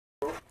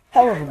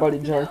Hello everybody,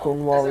 John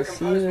Cornwallis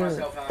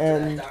here,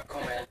 and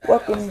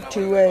welcome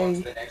to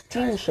a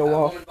team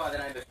show-off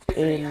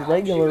in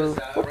regular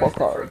football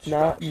cards,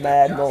 not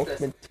Madden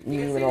Ultimate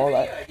Team and all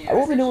that. I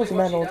will be doing some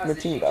Madden Ultimate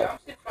Team though.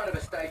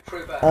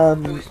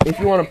 If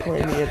you want to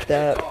play me at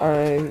that,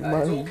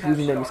 my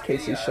username is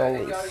Casey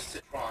Shawleys.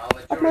 I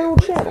have my own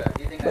channel,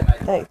 but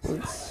hey,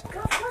 let's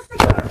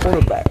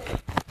quarterback.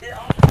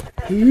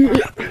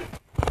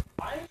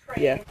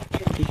 Yeah.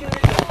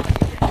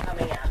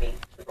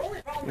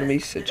 Let me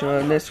sit you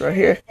on this right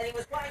here.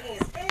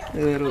 A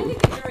little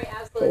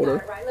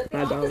folder.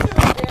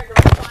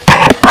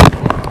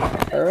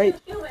 Alright.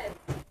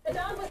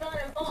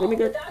 Let me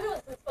go.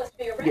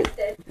 Get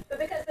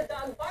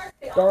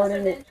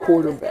starting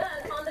quarterback.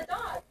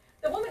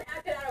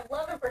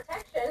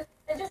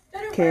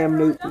 Cam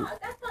Newton.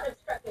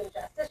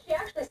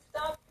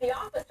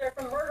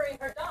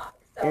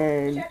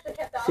 And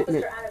sitting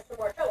at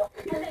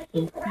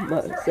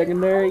my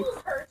secondary,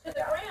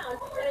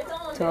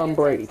 Tom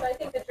Brady.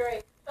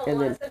 And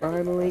then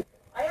finally,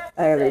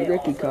 I have a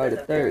Ricky card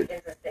at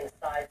third.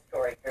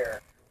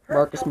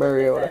 Marcus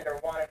Mariota.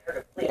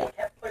 Yeah.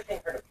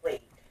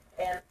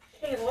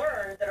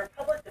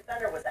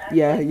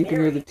 Yeah, you can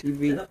hear the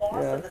TV.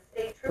 Yeah,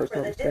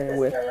 person I'm staying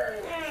with.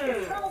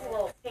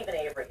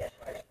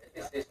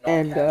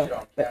 And, I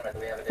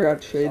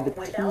forgot to show you the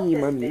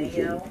team I'm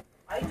using.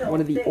 One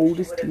of the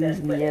oldest teams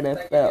in the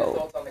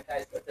NFL.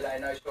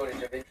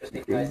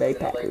 The Green Bay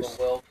Packers.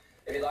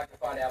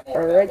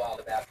 Alright,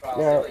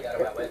 now,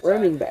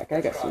 running back,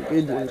 I got some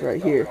good ones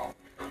right here.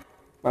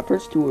 My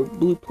first two are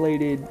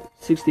blue-plated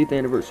 60th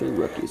anniversary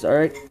rookies,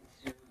 alright?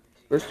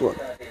 First one,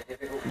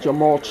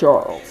 Jamal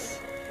Charles.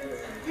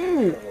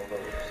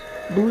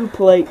 Blue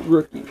plate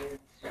rookie.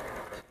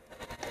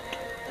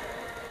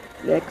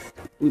 Next,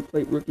 blue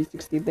plate rookie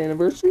 16th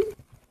anniversary.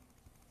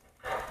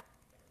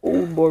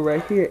 Old boy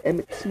right here,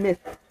 Emmitt Smith.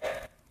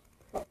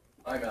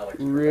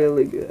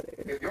 Really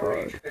good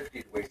card.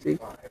 See?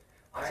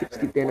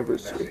 60th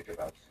anniversary.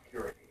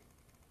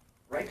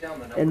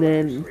 And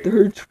then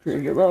third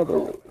string, another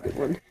really good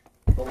one.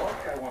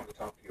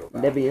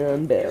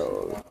 Le'Veon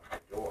Bell.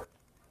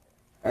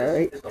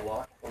 Alright.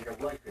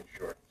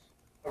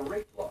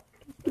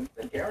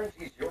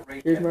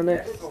 Here's my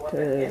next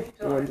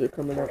ones are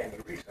coming up.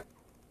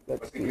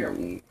 Let's see.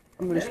 I'm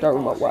going to start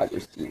with my wide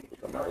receivers.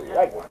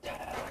 Right.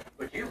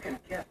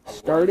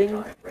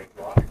 Starting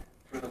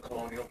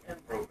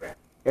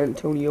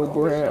Antonio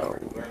Brown.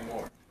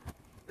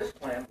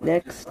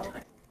 Next,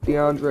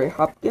 DeAndre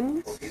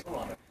Hopkins.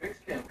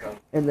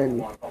 And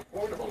then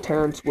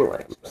Terrence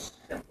Williams.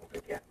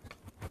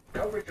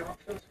 Coverage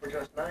options for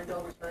just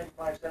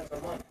 $9.95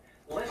 a month,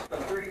 less than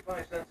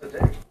 35 cents a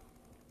day.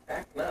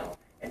 Act now,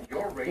 and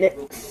your rate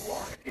will be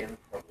locked in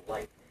for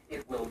life.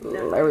 It will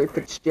Larry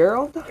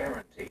Fitzgerald.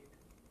 Guaranteed.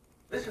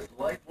 This is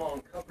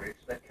lifelong coverage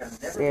that can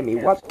never Sammy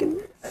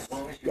Watkins. As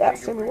long as you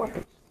Sammy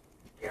Watkins.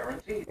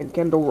 Guaranteed. And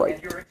Kendall Wright.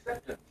 And your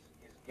acceptance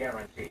is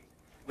guaranteed.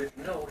 With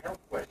no health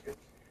questions,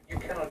 you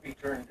cannot be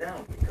turned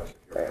down because of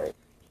your health.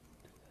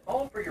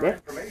 Call for your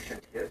information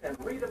kit and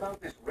read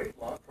about this rate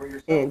lock for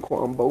yourself. And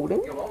Quan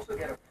Bowden. You'll also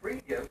get a free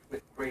gift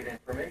with great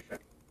information.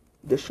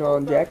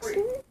 Deshaun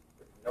Jackson.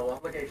 No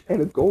obligation.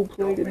 And a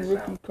gold-plated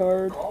rookie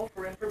card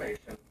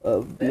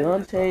of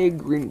Deontay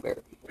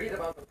Greenberry. Read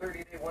about the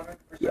 30-day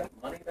 100%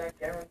 money-back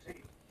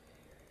guarantee.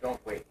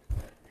 Don't wait.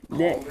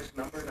 Next,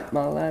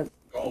 my last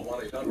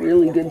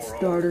really good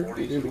starter.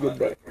 Really good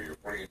bet.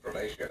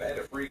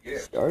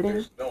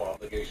 Starting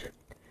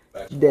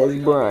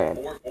Dez Bryant.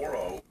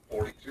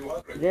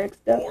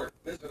 Next up,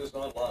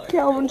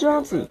 Calvin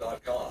Johnson.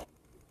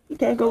 You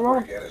can't go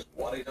wrong.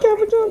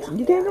 Calvin Johnson,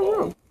 you can't go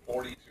wrong.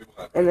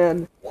 And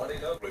then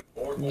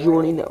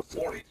Jordy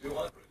Nelson.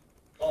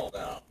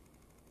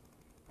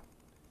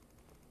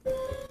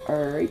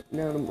 Alright,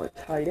 now to my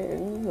tight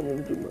end. I'm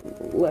going to do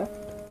my left.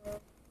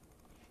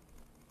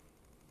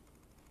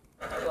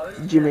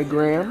 Jimmy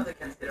Graham.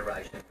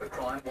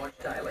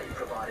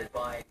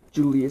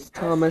 Julius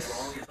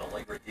Thomas.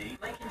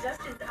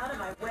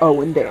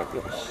 Owen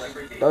Daniels.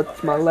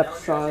 That's my left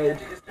side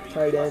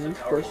tight end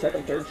for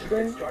second, third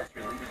string.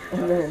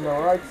 And then my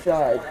right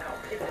side.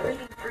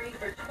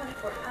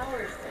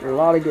 A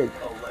lot of good.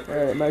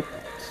 Alright, my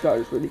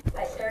starter's ready.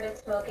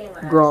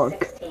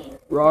 Gronk.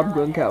 Rob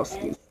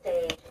Gronkowski.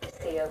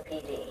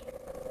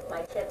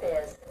 My tip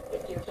is,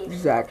 if you keep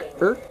Zach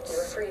Ertz.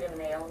 Your freedom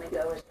may only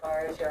go as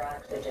far as your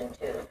oxygen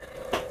tube.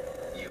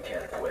 You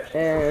can't quit.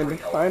 And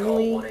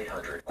finally,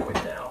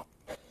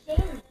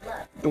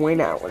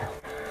 Dwayne Allen.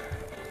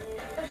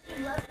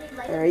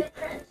 Alright,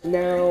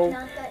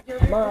 now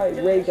my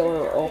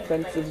regular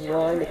offensive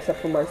line, except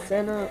for my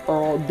center,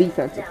 are all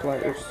defensive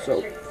players.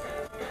 So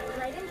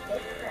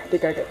I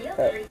think I got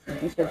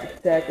defensive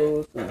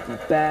tackles and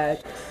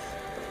backs.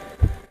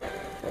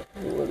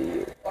 What do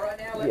you?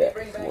 Yeah,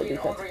 some more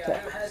defensive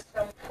tackles.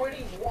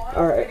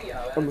 Alright,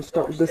 I'm going to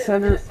start with the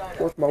center,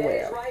 work my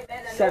way out.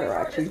 Center,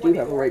 I actually do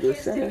have a regular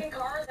center.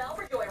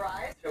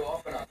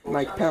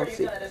 Mike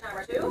Pouncey.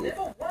 Makes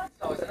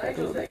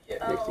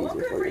it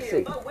easier for you to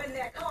see.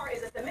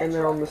 And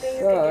then on the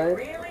side,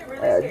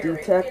 I had D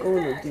tackle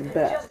and a D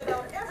back.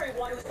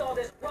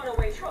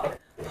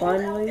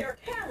 Finally,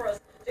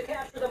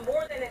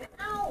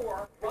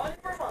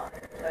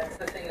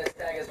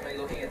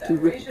 two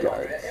rookie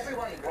guards,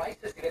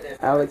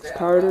 Alex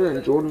Carter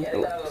and Jordan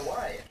Phillips.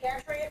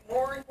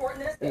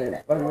 And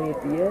then finally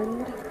at the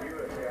end,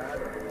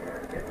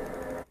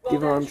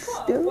 Devon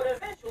Still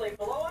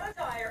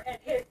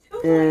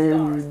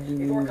and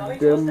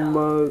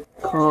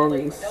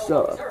Demakong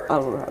Suh. I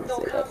don't know how to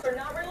say that.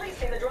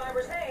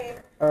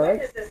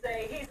 Alright.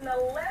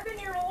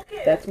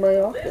 That's my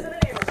offense.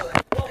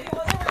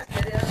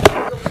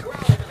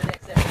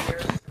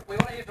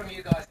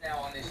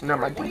 Now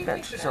my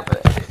defense is over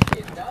there.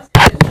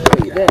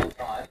 Then,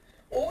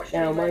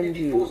 now mind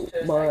you,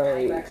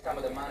 my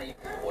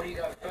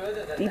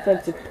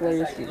defensive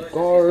players who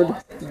guard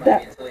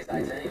that,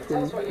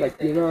 between like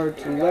the yard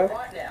to the left,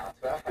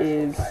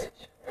 is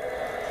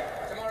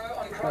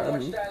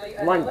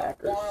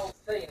linebackers,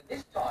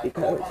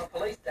 because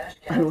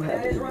I don't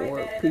have any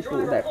more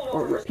people that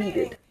are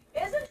repeated. I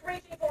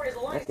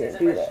can't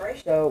do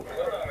that. So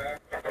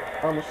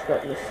I'm gonna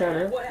start in the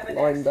center,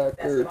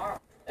 linebacker,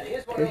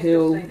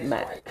 Cahill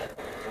Mack,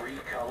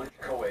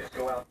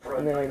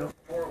 and then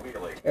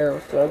Arrow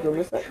Suggs on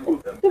the side.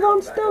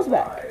 Devon Still's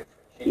back.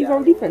 He's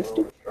on defense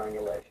too.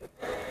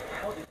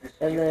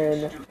 And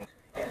then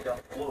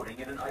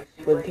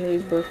with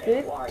his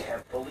perfect. So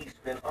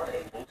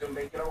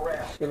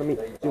let me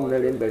zoom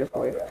that in better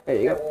for you. There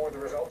you go.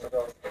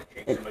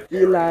 And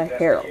Eli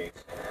Harold.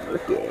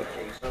 Okay.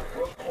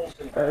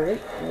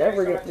 Alright,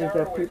 never get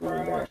into people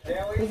in that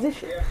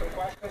position.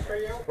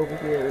 Over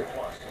here,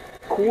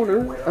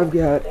 corner, I've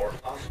got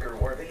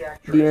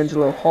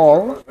D'Angelo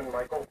Hall.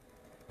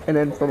 And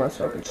then for my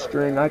second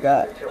string, I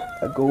got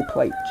a gold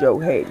plate Joe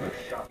Hayden.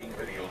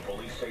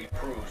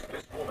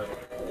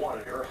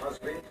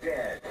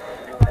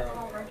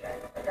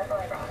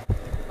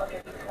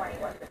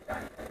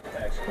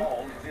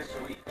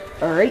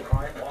 Alright.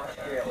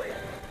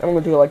 I'm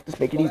gonna do it like this,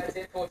 make it easy.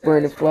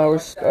 Brandon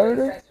Flowers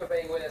starter.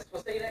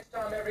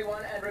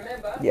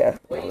 Yeah.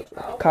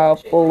 Kyle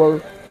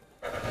Fuller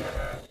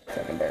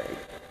secondary.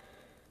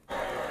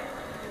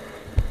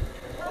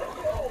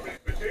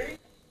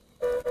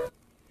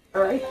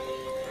 Alright.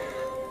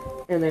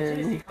 And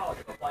then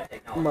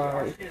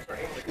my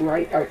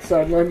right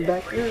outside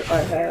linebacker,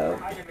 I have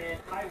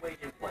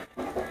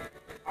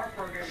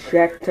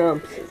Shaq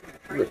Thompson,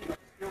 rookie.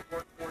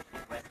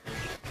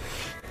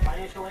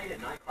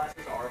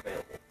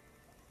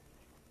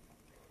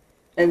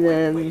 And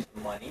then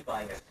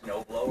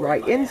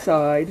right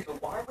inside,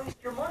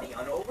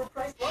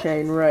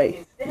 Shane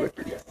Ray,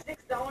 rookie.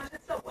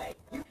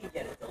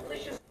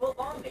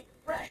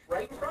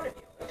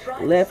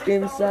 Left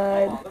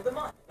inside,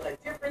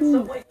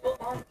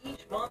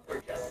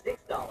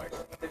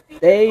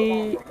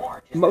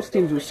 most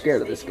teams were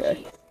scared of this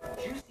guy.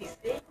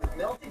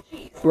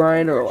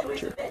 Brian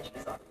Urlacher.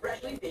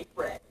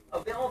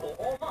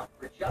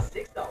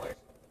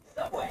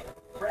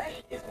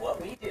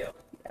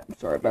 I'm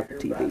sorry about the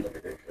TV.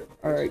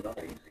 Alright.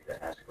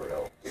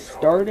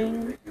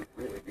 Starting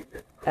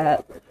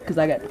at, because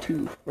I got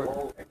two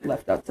for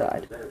left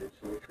outside.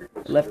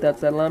 Left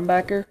outside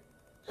linebacker,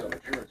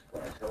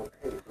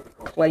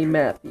 Clay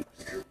Matthews.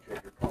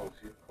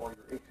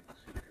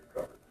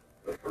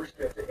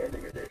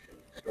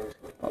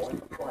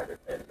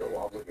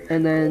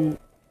 And then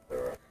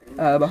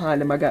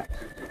behind him I got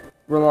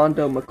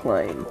Rolando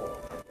McClain.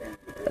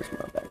 That's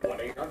my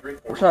backup.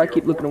 I'm sorry I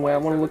keep looking away. I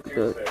want to look at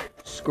the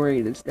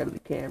screen instead of the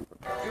camera.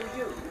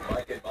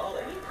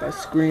 By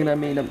screen I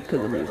mean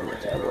because I'm using the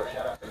tablet.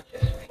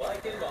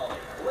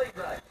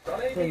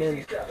 And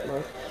then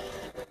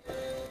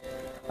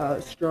my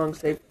strong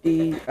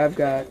safety, I've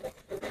got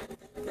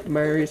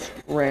Marius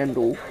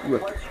Randall,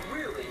 rookie.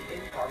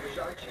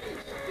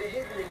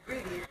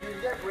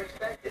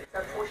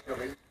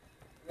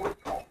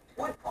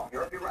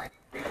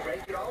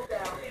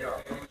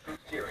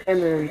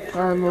 And then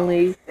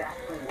finally,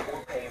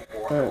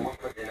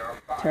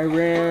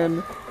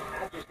 Tyrann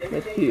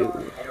Mathieu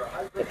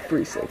at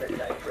free safety.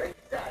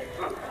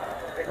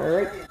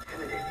 Alright.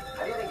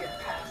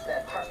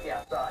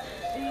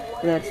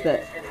 And that's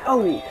that.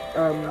 Oh,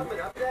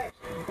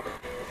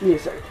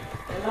 yes, sir.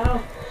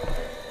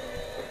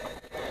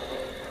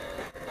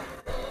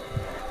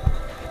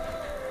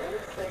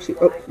 See,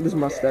 oh, this is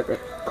my stack of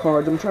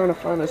cards. I'm trying to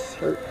find a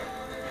certain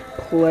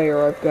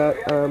player. I've got,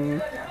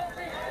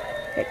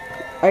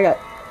 I got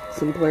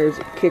some players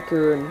at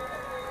kicker and,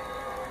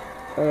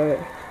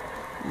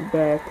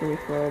 back. Let me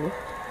find,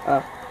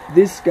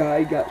 this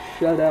guy got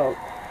shut out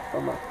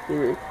on my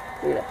theory.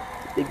 Look at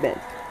that, Big Ben.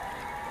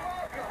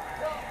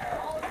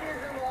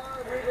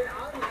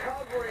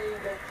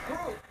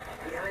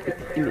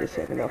 Give me a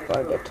second, I'll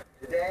find it.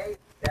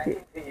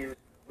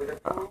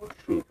 Oh,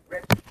 shoot.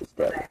 This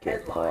tablet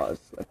can't pause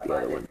like the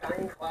other one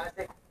can.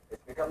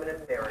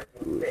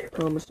 Lewis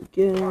Thomas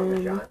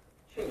again.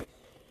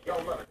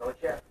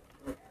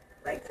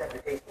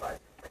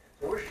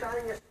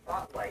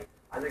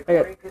 I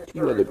got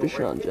two other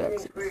Deshaun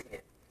Jacksons.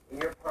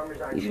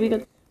 Parmesan He's cheese.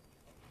 vegan.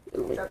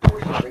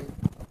 Unfortunately,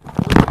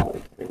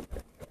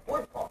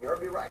 wood pulp, you'll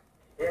be right.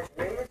 It has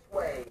made its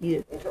way Yeah.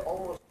 into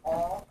almost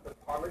all the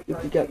Parmesan If you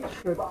cheese got you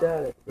tripped buy. out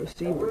at And we're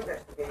receiver,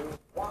 investigating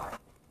why.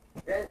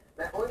 Then,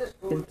 not only does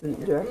food Vincent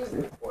need to taste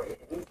Jackson. good for you,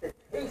 it needs to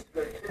taste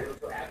good too.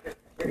 So actors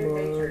Jimmy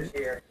Nature is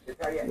here to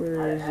tell you how Where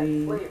to is add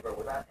he? flavor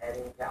without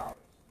adding calories.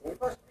 And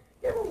plus,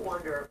 you ever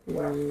wonder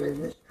what a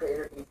fitness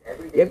trainer eats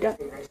every day? Yeah, I've got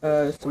to stay nice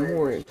and some slim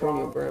more and Antonio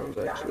strong? Browns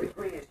Jonathan actually.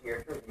 Green is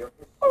here to reveal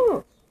his Oh,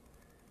 secrets.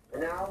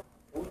 And now,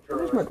 food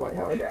there's my journalist Dwight Paul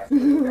Howard. Chess I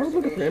with an was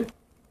looking for him. investigation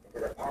into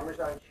the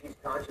Parmesan cheese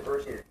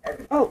controversy that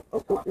everybody Oh,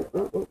 is talking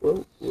about.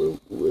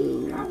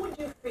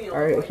 All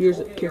right, here's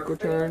a kick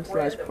return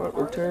slash punt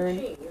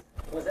return.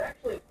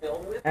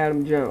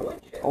 Adam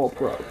Jones, All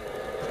Pro.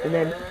 And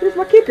then here's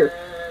my kicker,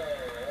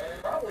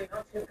 Probably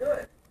not too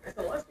good.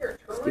 Unless you're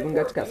a Steven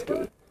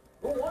Gutskowski.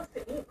 who wants to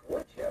eat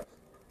wood chips?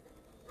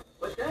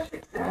 But that's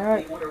exactly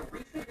Alright. what a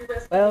recent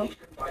Well,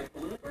 investigation by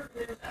Bloomberg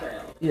News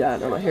found. yeah, I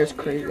know my hair's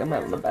crazy. I'm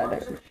having a bad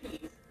day.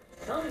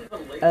 Some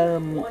even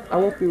labeled I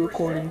won't be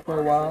recording for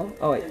a while.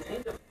 Oh wait,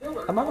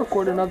 I might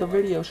record another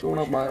video showing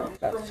off my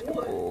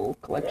basketball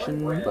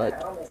collection, but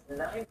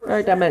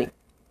not that many.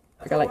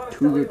 I got like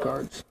 2 good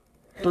cards,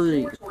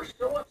 3.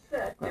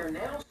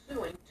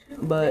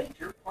 But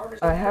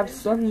I have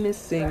some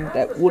missing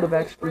that would have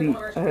actually,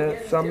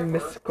 some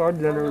missed cards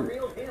that are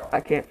I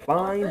can't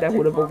find that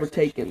would have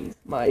overtaken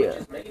my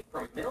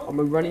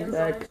running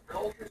back.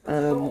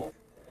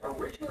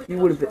 He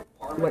would have been,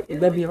 like,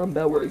 Le'Veon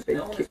Bell would have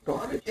been kicked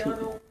off the team.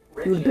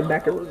 He would have been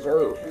back in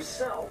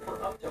reserves.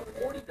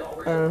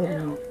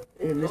 And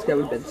this guy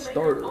would have been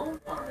starter.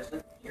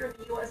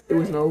 It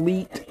was an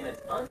elite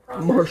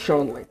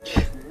Marshawn Lynch.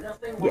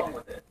 Yeah.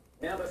 But,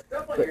 yeah.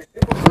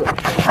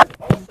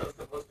 Also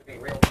supposed to be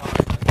real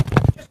Parmesan,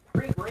 just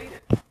pre-graded.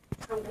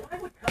 So why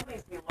would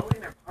companies be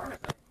loading their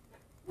Parmesan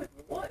with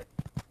wood?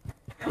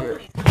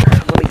 Here,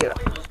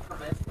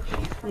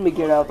 let me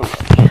get out of the way.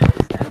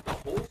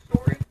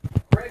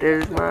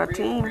 There's my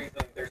team.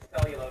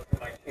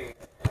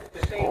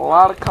 A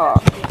lot of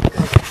coffee.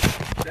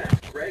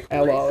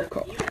 A lot of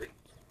coffee.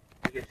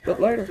 But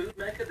later.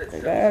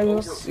 And guys,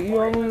 I'll see you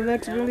on the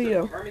next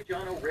video. Do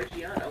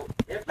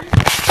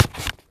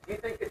you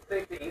think it's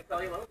safe to eat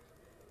cellulose?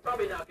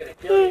 Probably not going to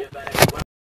kill you, but